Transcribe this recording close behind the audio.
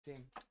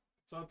Team.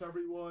 What's up,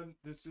 everyone?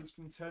 This is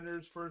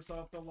Contenders, first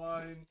off the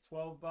line,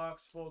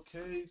 12-box full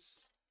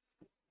case.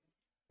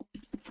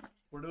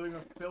 We're doing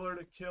a filler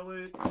to kill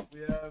it.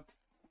 We have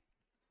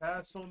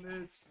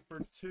Hazelnuts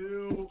for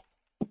 2.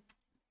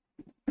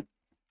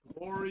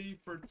 Glory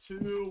for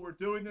 2. We're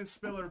doing this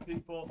filler,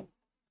 people.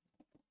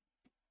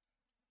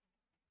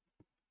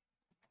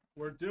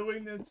 We're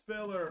doing this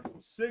filler.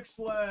 6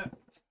 left.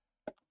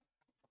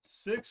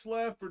 6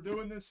 left. We're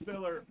doing this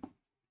filler.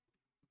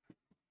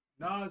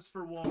 Nas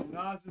for 1.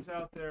 Nas is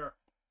out there.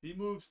 He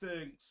moves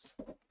things.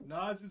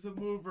 Nas is a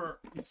mover.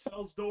 He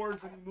sells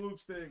doors and he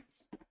moves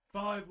things.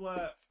 5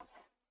 left.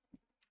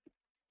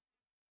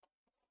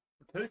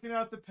 We're taking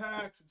out the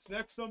packs. It's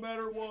next no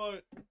matter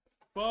what.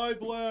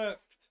 5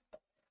 left.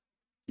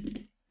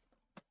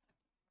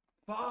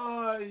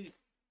 5.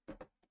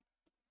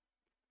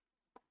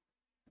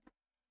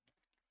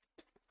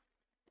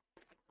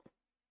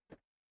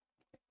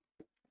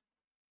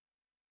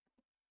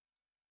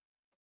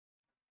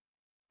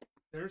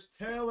 There's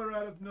Taylor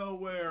out of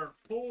nowhere.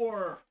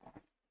 4.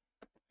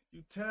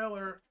 You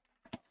Taylor.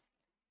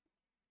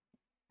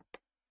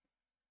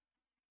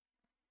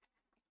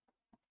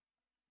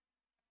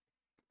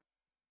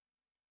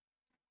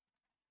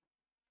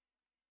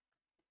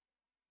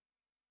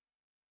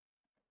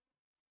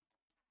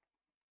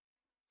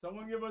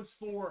 Someone give us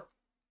 4.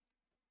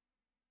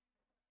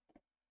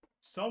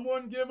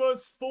 Someone give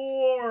us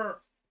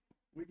 4.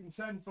 We can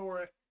send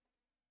for it.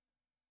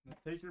 Now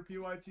take your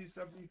PYT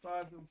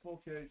 75 to the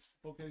full case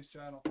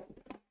channel.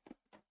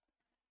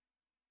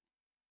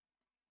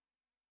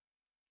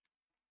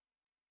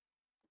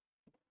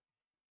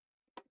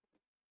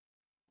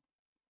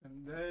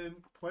 And then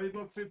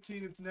playbook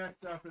 15 is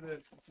next after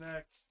this. It's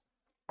next.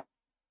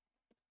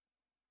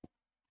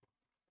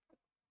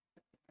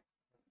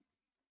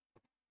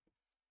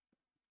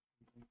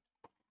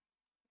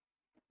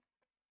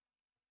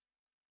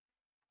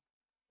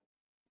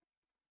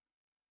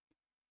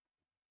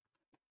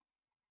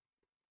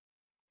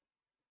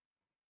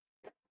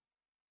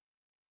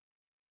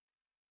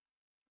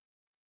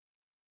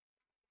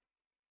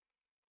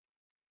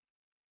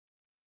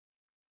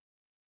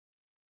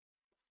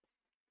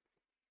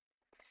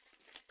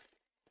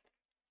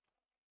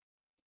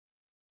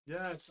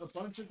 Yes, a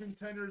bunch of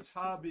Contenders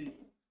hobby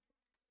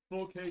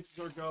full cases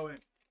are going.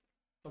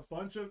 A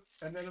bunch of,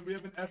 and then we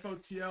have an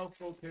FOTL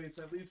full case,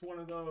 at least one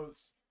of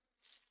those.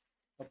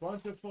 A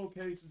bunch of full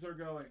cases are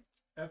going.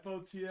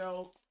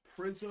 FOTL,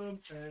 Prism,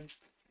 and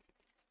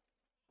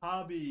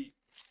Hobby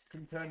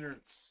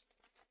Contenders.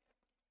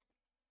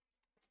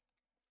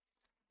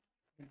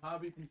 And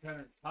Hobby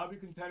Contenders. Hobby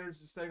Contenders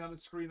is staying on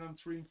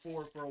screen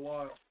 4 for a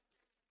while.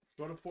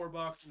 Go to 4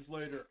 boxes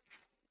later.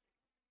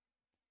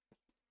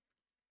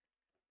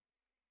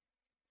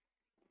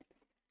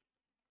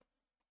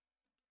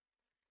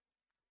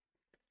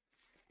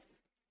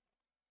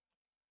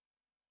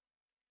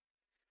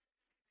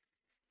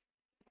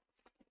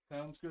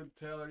 Sounds good,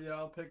 Taylor. Yeah,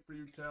 I'll pick for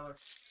you, Taylor.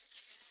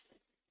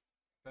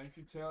 Thank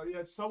you, Taylor.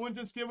 Yeah, someone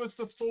just give us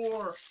the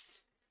 4.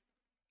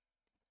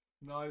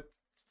 No,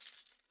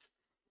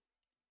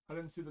 I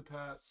didn't see the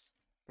pass.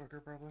 Booker,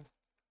 probably.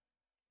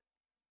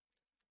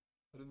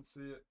 I didn't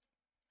see it.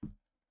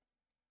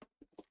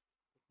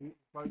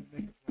 Probably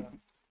make a pass.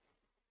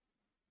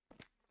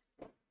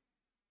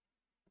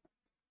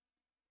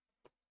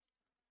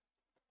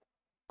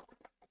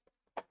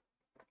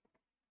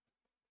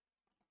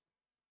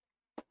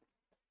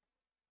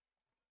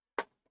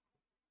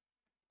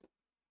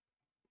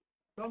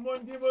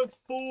 Someone give us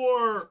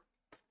 4.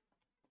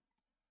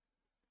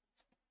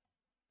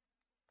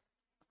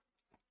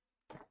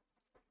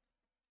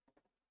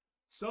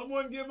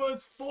 Someone give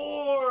us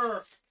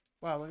 4.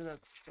 Wow, look at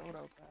that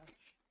Soto pack.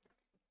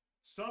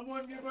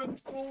 Someone give us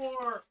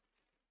 4.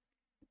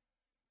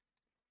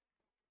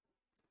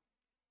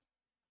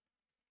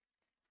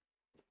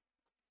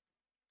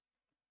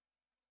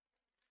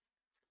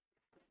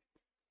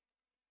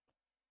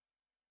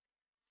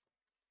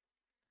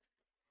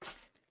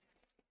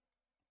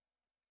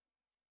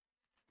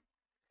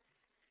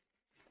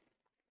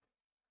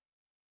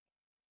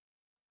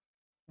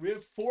 We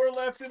have 4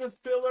 left in a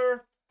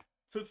filler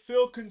to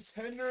fill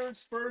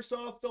Contenders first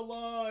off the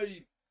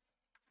line.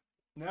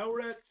 Now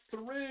we're at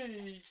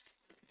 3.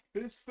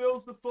 This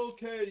fills the full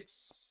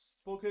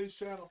case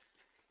channel.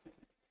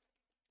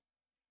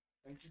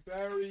 Thank you,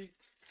 Barry.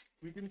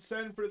 We can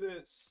send for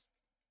this.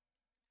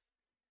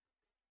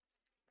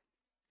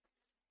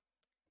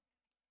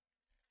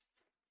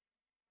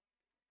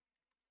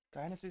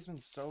 Dynasty's been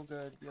so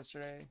good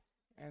yesterday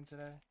and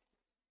today.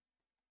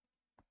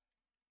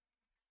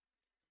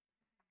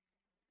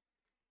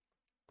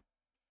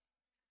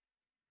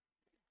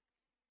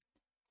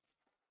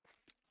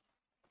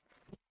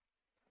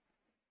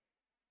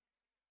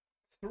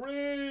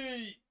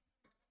 Three.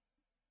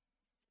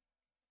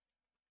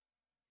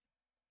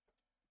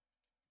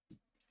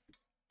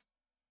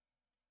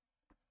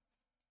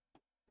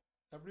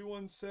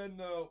 Everyone said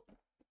no.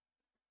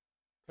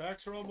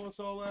 Packs are almost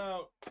all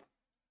out.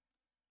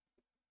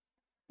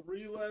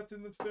 3 left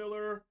in the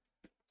filler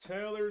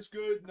Taylor's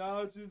good.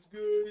 Nas is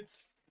good.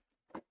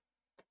 If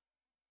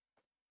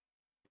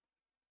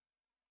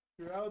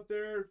you're out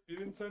there, if you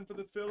didn't send for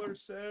the filler,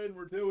 send.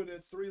 We're doing it.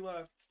 It's 3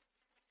 left.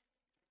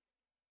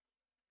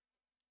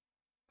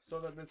 I saw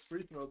that missed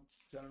free throw,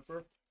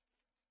 Jennifer.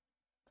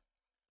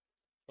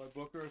 By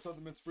Booker, I saw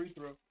the missed free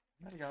throw.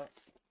 There you go.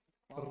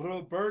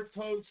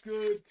 Roberto's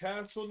good.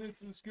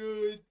 Castlenitz is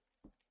good.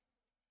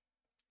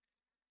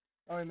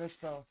 Oh, he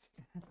missed both.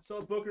 I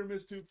saw Booker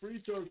miss 2 free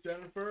throws,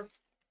 Jennifer.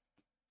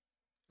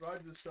 I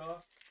just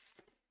saw.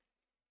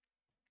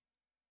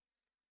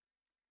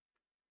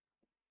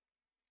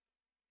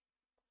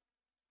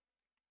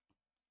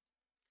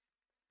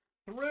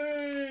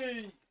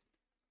 Three!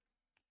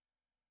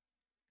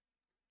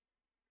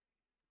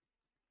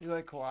 You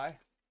like Kawhi?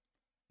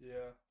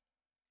 Yeah.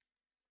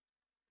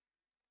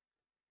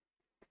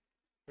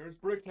 There's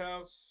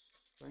Brickhouse.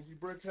 Thank you,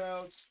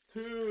 Brickhouse.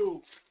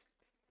 2.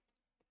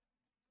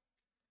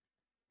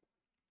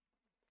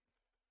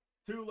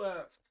 2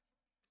 left.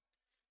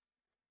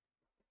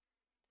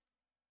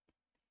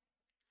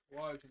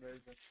 Why is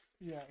amazing.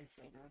 Yeah, he's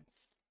so good.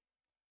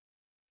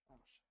 Oh,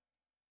 shit.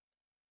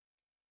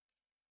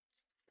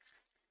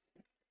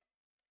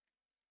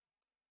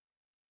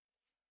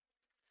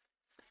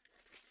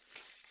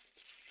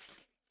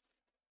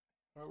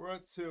 All right, we're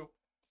at 2.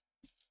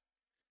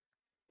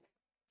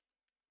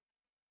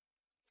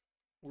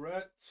 We're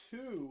at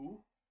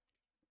 2.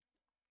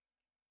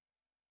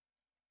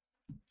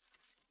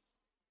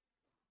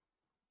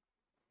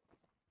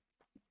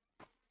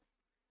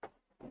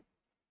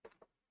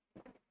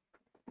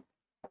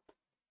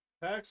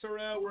 Packs are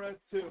out. We're at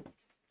 2.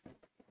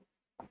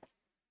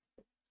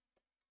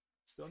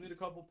 Still need a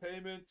couple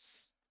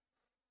payments.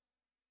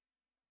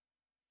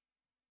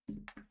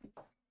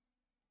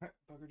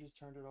 Booker just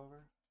turned it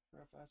over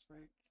for a fast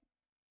break.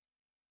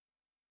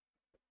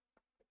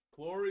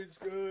 Glory's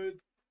good.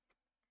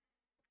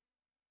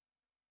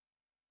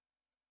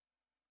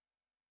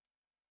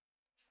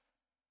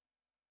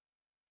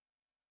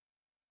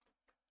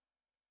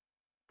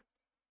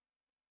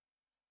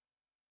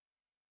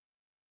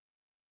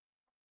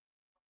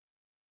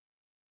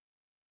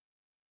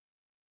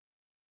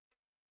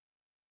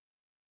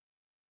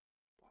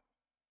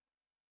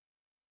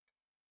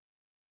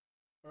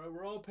 All right,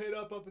 we're all paid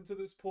up until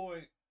this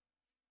point.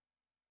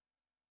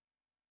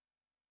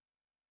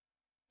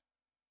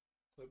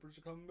 Clippers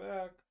are coming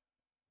back.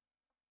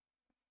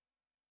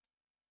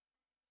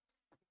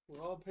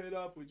 We're all paid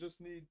up. We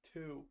just need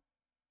 2.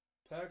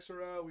 Packs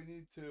are out. We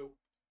need 2.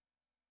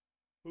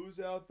 Who's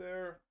out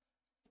there?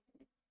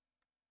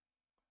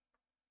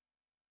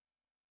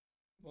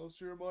 Most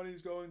of your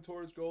money's going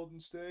towards Golden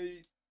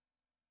State.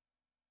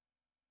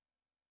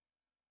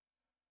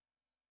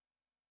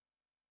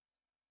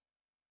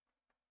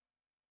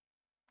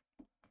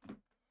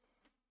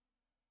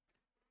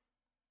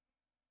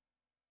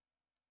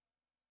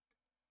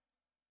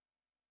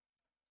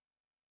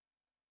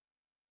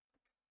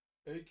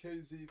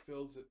 AKZ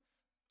fills it.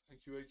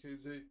 Thank you,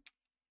 AKZ.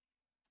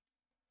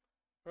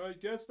 All right,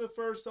 gets the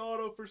first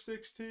auto for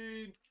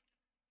 16.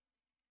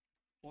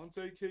 Once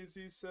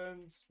AKZ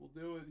sends, we'll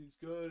do it. He's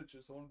good.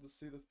 Just wanted to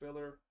see the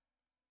filler.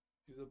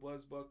 He's a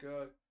Blesbuck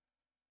guy.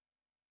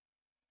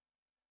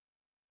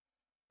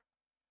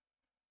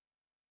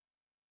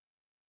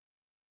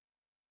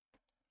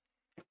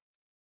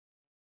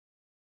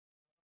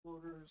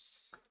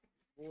 Orders.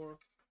 4.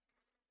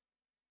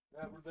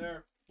 Yeah, we're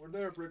there. We're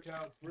there,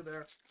 Brickhouse. We're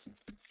there.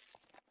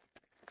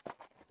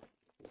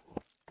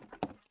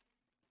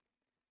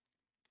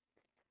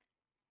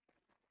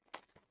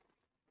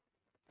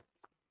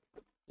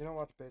 You don't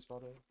watch baseball,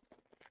 do you?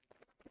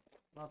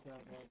 Not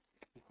that bad.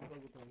 I play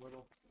with a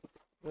little.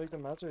 You like the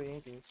Mets or the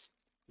Yankees?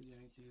 The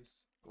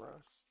Yankees.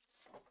 Gross.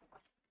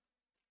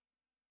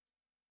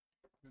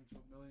 Been to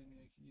a million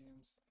Yankee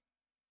games.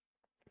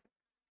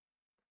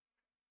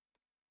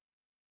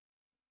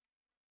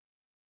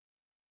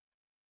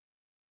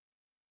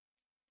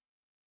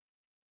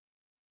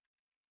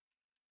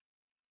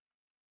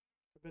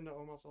 I've been to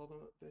almost all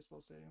the baseball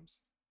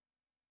stadiums.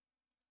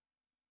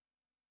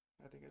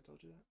 I think I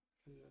told you that.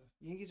 Yeah,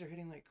 Yankees are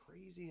hitting like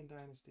crazy in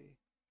Dynasty.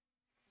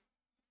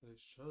 they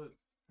should.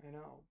 I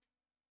know.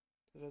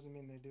 That doesn't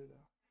mean they do,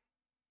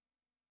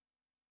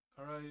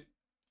 though. All right.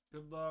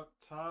 Good luck.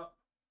 Top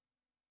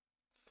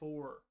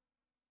 4.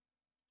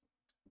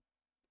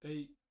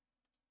 8.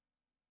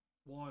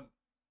 1,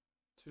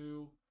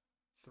 2,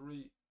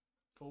 3,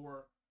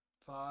 4,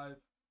 5,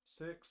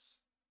 6,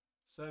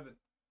 7,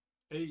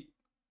 8.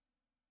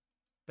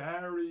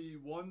 Barry,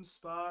 1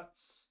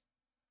 spots.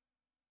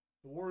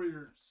 The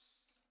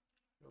Warriors.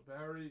 Go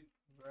Barry.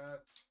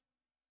 Congrats.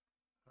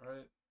 All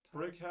right.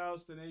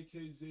 Brickhouse, then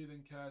AKZ,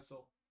 then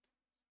Castle.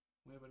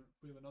 We have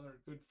another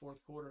good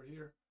 4th quarter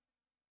here.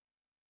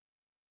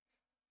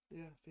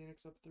 Yeah,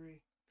 Phoenix up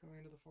 3 going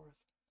into the 4th.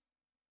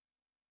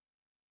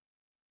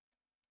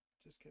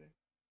 Just kidding.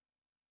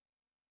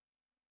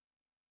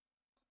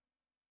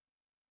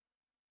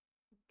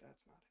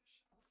 That's not his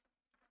shot.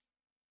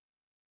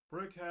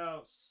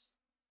 Brickhouse.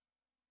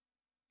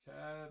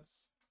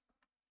 Cavs.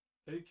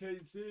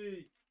 AKZ.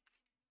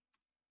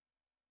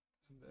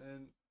 And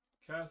then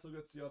Castle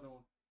gets the other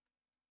one.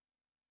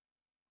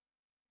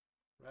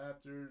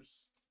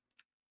 Raptors.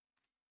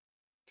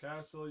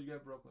 Castle, you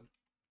get Brooklyn.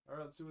 All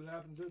right, let's see what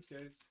happens this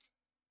case.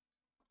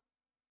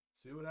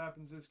 See what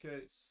happens this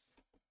case.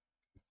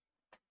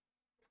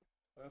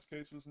 Last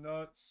case was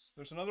nuts.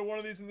 There's another one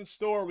of these in the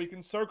store. We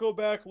can circle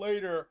back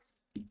later.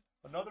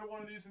 Another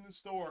one of these in the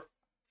store.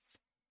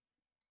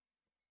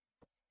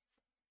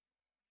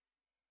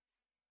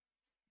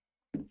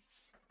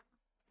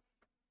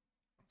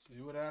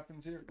 See what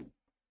happens here.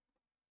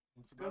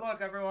 Good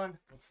luck, everyone.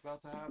 What's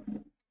about to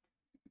happen?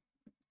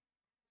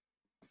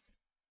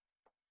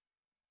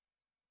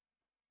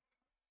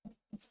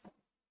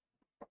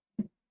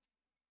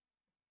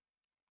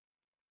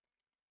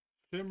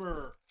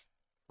 Shimmer.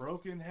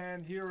 Broken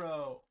Hand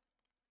Hero.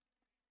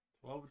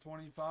 12 of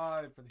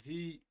 25 for the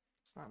Heat.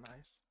 It's not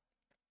nice.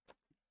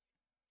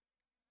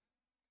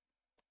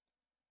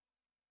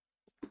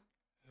 It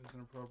was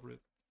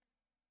inappropriate.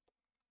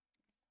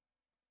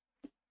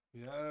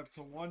 We have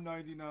to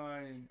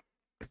 199.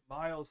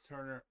 Miles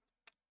Turner.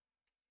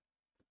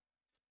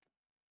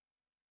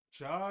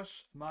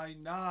 Josh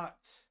Minot.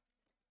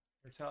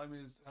 They're telling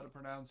me how to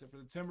pronounce it for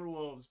the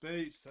Timberwolves.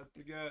 Base. That's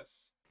the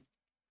guess.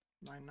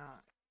 Why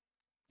not?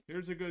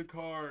 Here's a good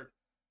card.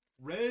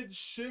 Red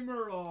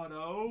Shimmer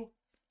Auto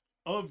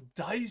of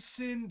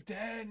Dyson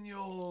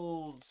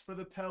Daniels for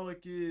the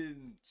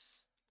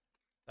Pelicans.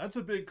 That's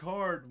a big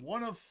card.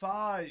 1 of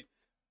 5.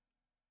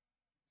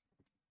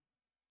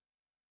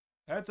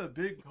 That's a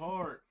big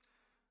card.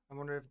 I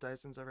wonder if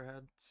Dyson's ever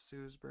had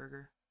Sue's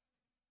Burger.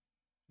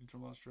 He's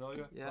from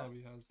Australia? Yeah.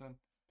 Probably has then.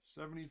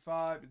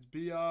 75. It's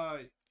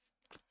BI.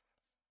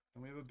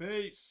 And we have a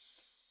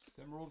base.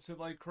 Timberwolves hit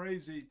like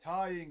crazy.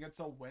 Tying gets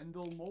a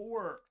Wendell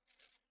Moore.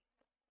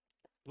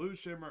 Blue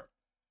Shimmer.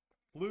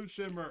 Blue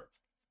Shimmer.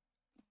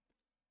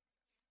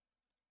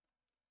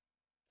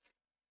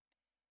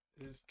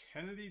 Is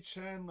Kennedy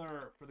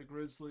Chandler for the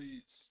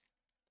Grizzlies.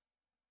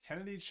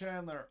 Kennedy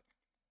Chandler.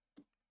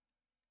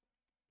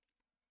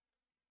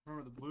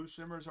 Remember, the blue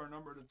shimmers are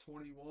numbered to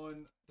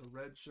 21. The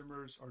red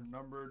shimmers are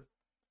numbered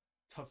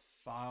to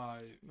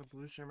 5. The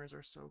blue shimmers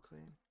are so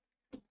clean.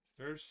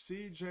 There's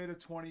CJ to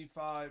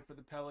 25 for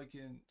the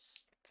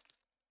Pelicans.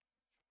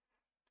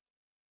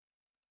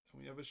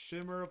 And we have a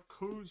shimmer of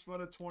Kuzma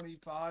to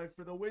 25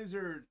 for the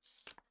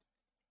Wizards.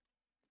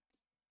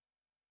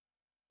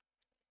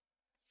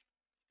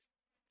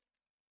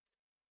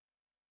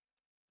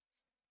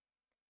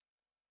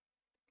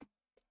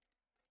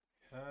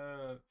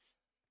 Have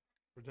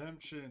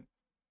redemption.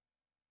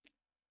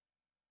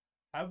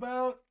 How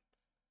about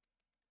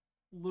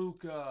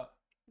Luka?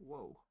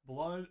 Whoa.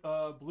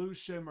 Blue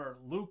shimmer.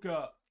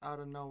 Luka. Out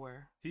of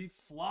nowhere. He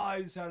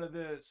flies out of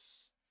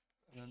this.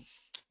 And then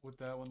with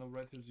that one, they'll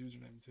write his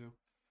username too.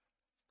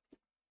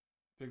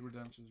 Big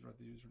redemptions, write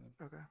the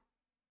username. Okay.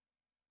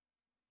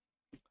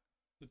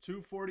 The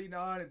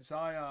 249 at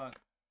Zion.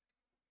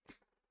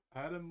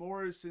 Adam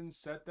Morrison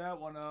set that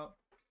one up.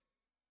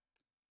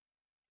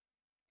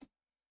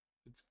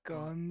 It's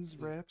Guns,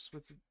 rips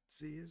with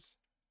Z's.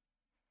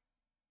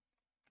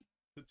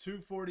 The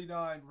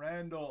 249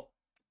 Randall.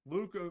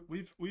 Luka,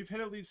 we've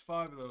hit at least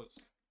 5 of those.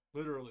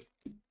 Literally.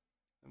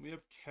 And we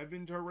have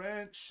Kevin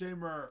Durant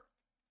shimmer.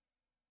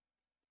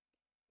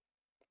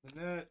 The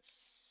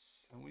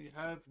Nets. And we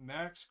have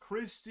Max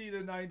Christie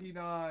to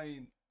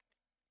 99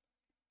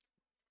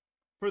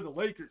 for the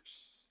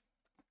Lakers.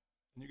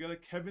 And you got a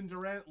Kevin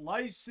Durant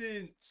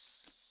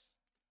license.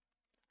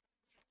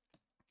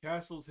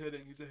 Castle's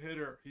hitting. He's a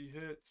hitter. He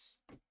hits.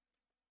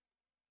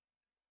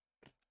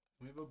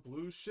 We have a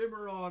blue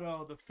shimmer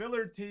auto. The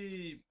filler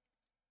team.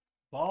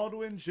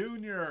 Baldwin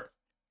Jr.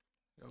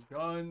 Yo,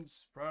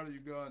 Guns. Proud of you,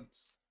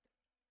 Guns.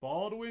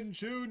 Baldwin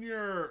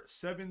Jr.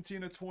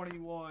 17 of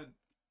 21.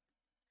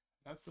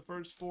 That's the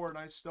first 4.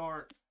 Nice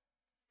start.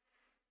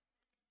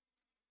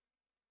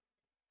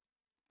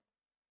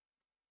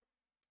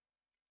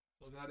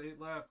 Still got 8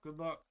 left. Good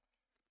luck.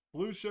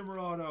 Blue shimmer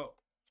auto.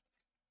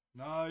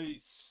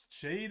 Nice.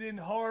 Jaden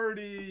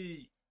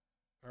Hardy.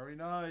 Very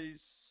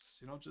nice.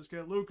 You don't just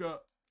get Luka.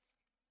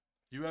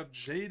 You have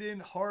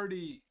Jaden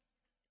Hardy.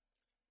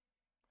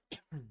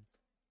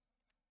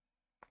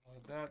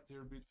 Like that,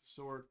 dear, beat the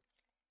sword.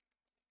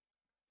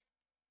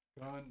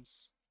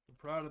 Guns. I'm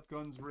proud of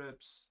Guns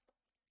rips.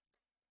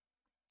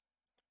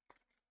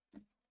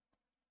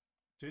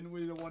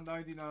 Dinwiddie to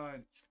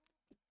 199.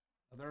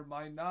 Another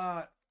might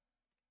not.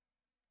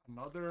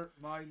 Another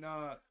might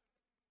not.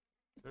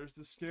 There's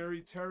the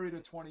Scary Terry to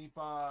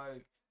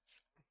 25.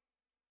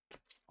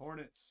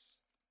 Hornets.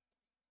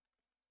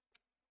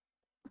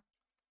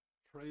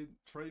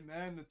 Trey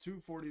Mann to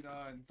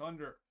 249.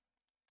 Thunder.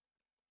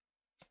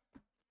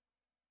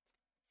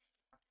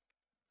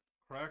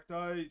 Cracked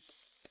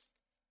ice.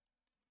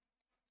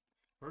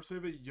 First we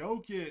have a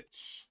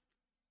Jokic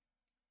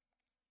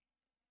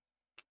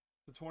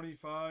to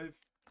 25.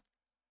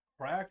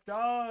 Cracked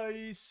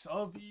ice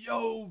of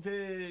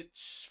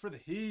Jovic for the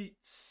Heat.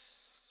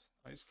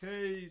 Nice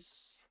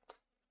case.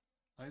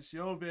 Nice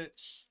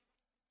Jovic.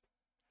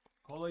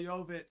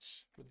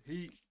 Kolajovic with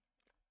Heat.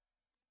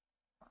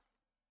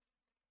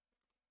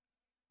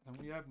 And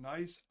we have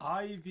nice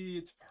Ivy.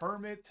 It's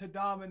Permit to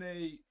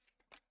Dominate.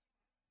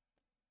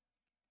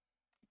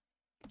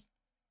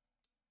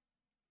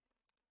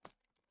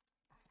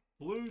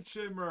 Blue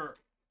Shimmer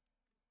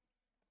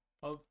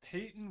of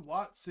Peyton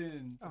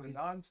Watson for the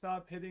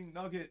nonstop hitting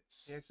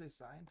Nuggets. He actually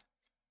signed.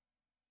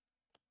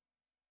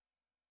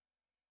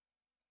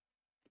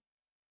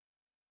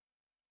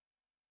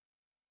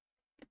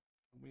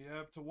 We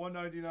have to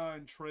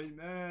 199 Trey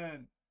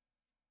Mann.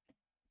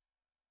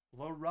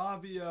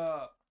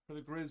 LaRavia for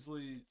the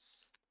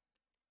Grizzlies.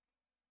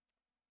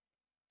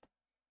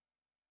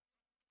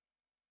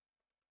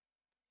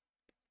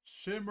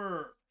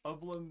 Shimmer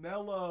of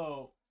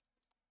LaMelo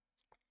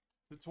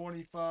to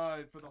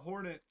 25 for the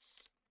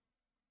Hornets.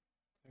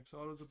 Next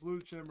auto is a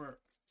blue shimmer.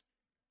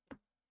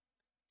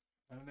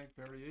 And a neck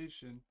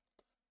variation.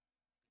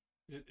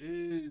 It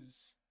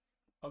is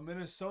a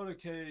Minnesota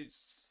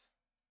case.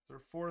 Their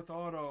fourth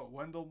auto,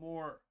 Wendell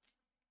Moore.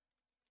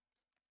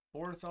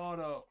 Fourth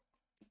auto.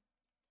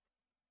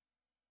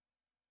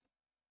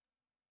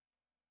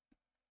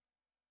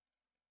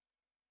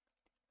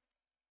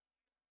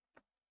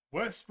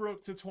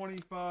 Westbrook to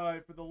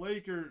 25 for the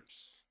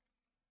Lakers.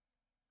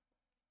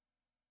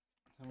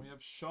 And we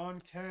have Sean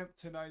Kemp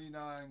to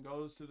 99.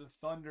 Goes to the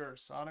Thunder.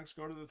 Sonics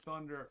go to the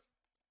Thunder.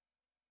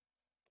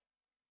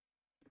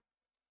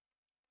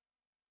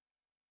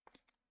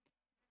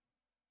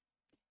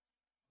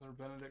 Another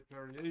Benedict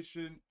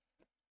variation.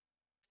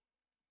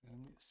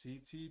 And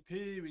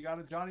CTP. We got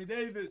a Johnny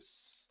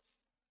Davis.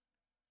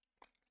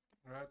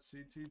 All right,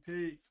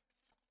 CTP.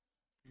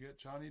 You get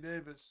Johnny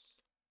Davis.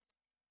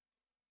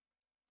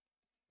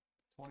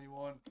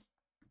 21.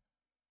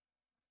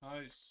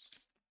 Nice.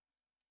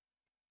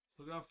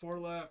 Still got 4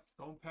 left.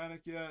 Don't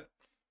panic yet.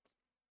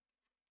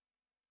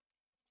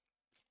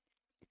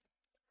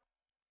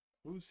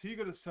 Who's he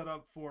going to set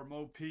up for?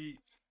 Mo Pete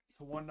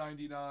to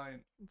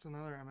 199. It's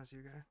another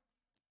MSU guy.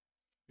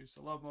 Used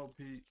to love Mo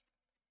Pete.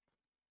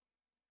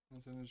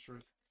 That's industry.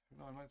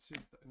 No, I might see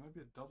it. It might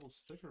be a double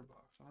sticker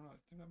box. I don't know. I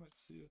think I might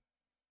see it.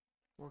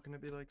 What, can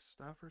it be like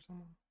Steph or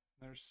something?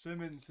 There's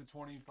Simmons to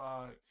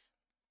 25.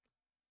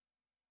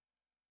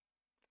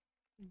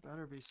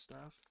 Better be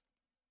Steph.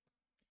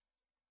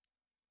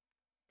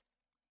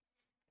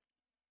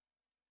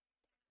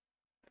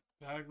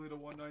 Bagley to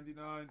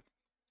 199.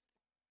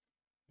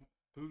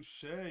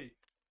 Boucher.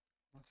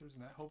 Unless there's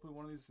hopefully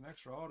one of these is an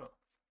extra auto.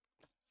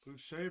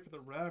 Boucher for the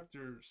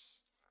Raptors.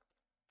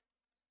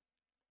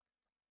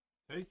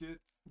 Take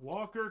it.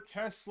 Walker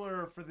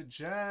Kessler for the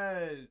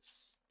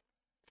Jazz.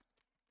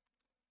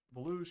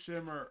 Blue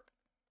shimmer.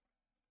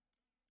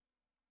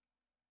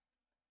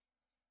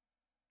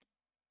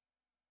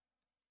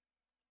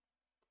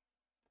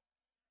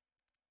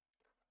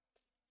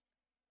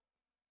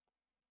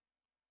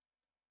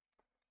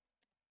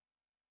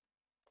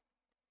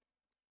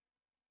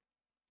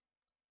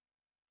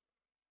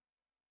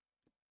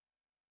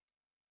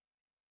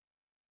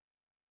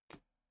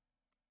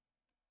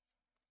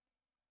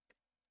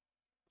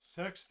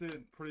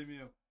 Sexton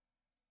premium.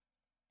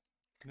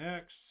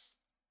 Next,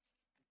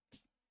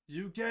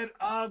 you get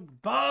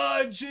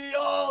Agbaji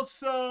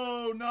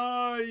also.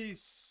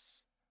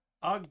 Nice.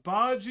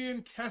 Agbaji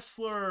and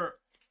Kessler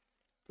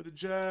for the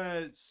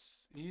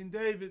Jazz. Ian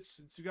Davis,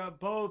 since you got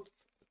both,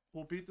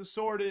 we'll beat the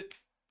sorted.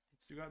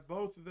 Since you got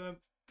both of them.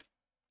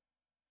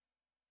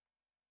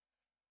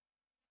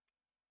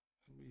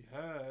 And we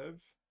have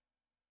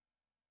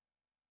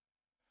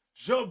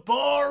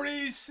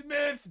Jabari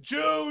Smith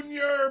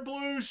Jr.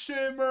 Blue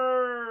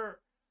Shimmer.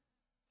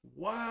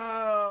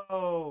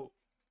 Wow.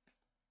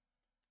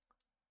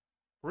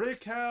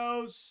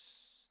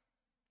 Brickhouse.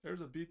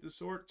 There's a beat the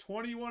sort.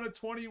 21 of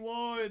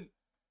 21.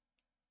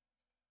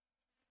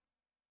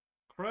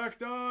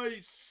 Cracked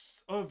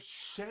ice of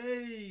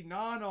Shea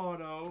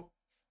non-auto.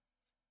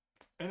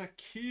 And a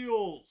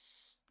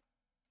Keels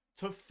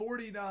to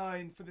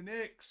 49 for the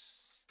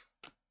Knicks.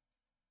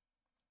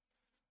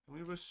 And we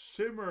have a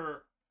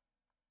shimmer.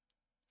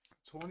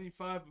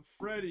 25 of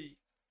Freddie.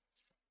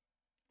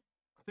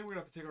 I think we're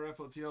gonna have to take our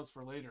FOTLs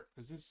for later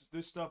because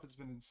this stuff has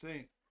been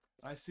insane.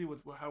 I see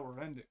how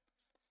we're ending.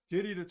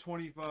 Giddy to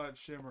 25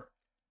 shimmer,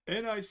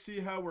 and I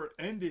see how we're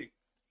ending.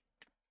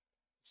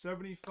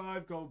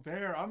 75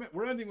 Gobert.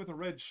 We're ending with a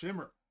red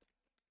shimmer.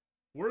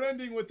 We're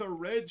ending with a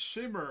red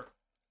shimmer.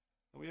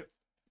 We have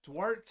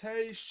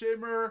Duarte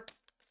shimmer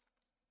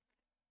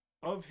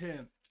of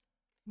him.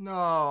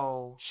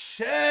 No.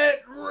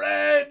 Chet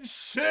red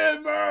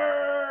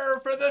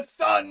shimmer for the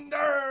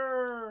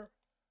Thunder.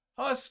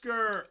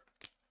 Husker.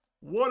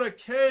 What a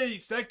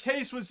case. That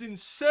case was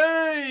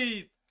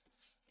insane.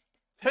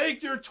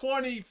 Take your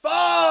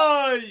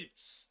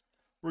 25s.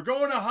 We're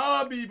going to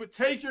hobby, but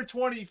take your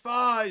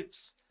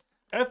 25s.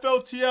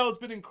 FOTL has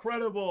been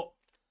incredible.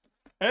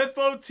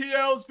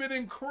 FOTL has been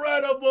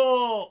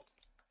incredible.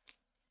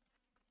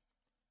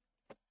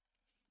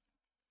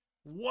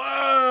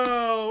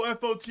 Wow,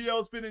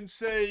 FOTL's been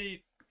insane.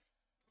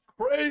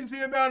 Crazy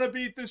amount of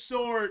beat the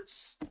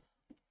sorts.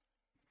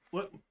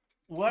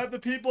 Let the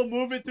people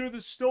move it through the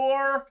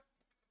store.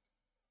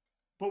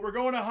 But we're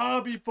going to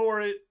hobby for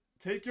it.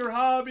 Take your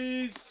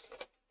hobbies.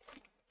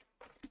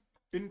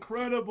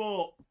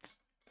 Incredible.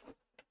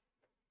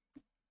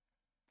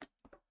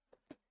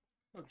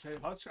 Oh, Jay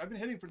Husker. I've been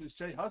hitting for this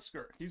Jay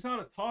Husker. He's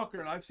not a talker,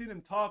 and I've seen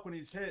him talk when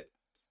he's hit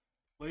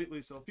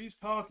lately. So if he's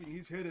talking,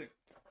 he's hitting.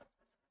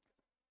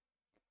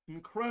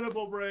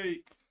 Incredible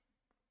break.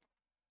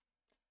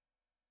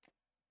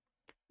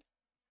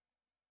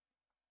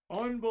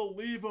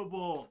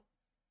 Unbelievable.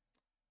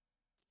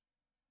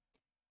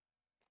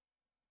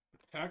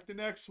 Attack the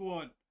next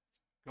one.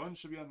 Gun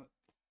should be on the...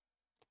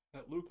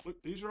 That Luke,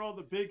 look, these are all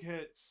the big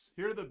hits.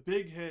 Here are the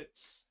big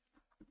hits.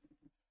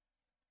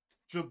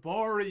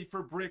 Jabari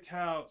for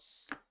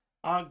Brickhouse.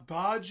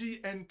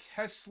 Agbaji and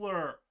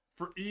Kessler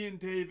for Ian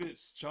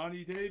Davis.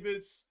 Johnny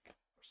Davis are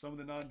some of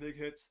the non-big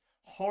hits.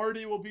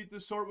 Hardy will beat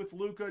the sort with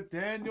Luca.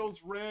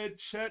 Daniels red,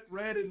 Chet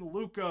red, and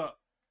Luca.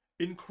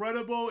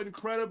 Incredible,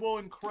 incredible,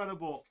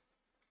 incredible.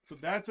 So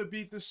that's a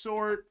beat the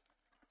sort.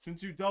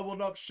 Since you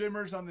doubled up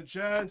Shimmers on the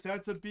Jazz,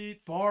 that's a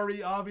beat.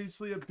 Bari,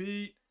 obviously a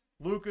beat.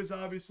 Luca's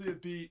obviously a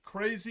beat.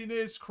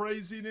 Craziness,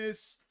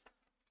 craziness.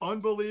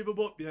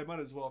 Unbelievable. Yeah, might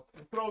as well.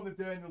 And throw the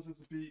Daniels as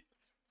a beat.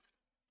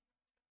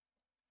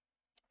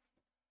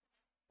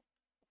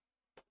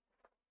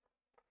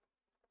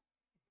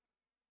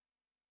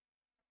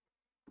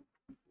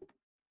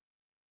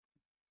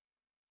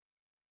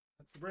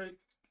 That's the break.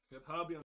 Good hobby on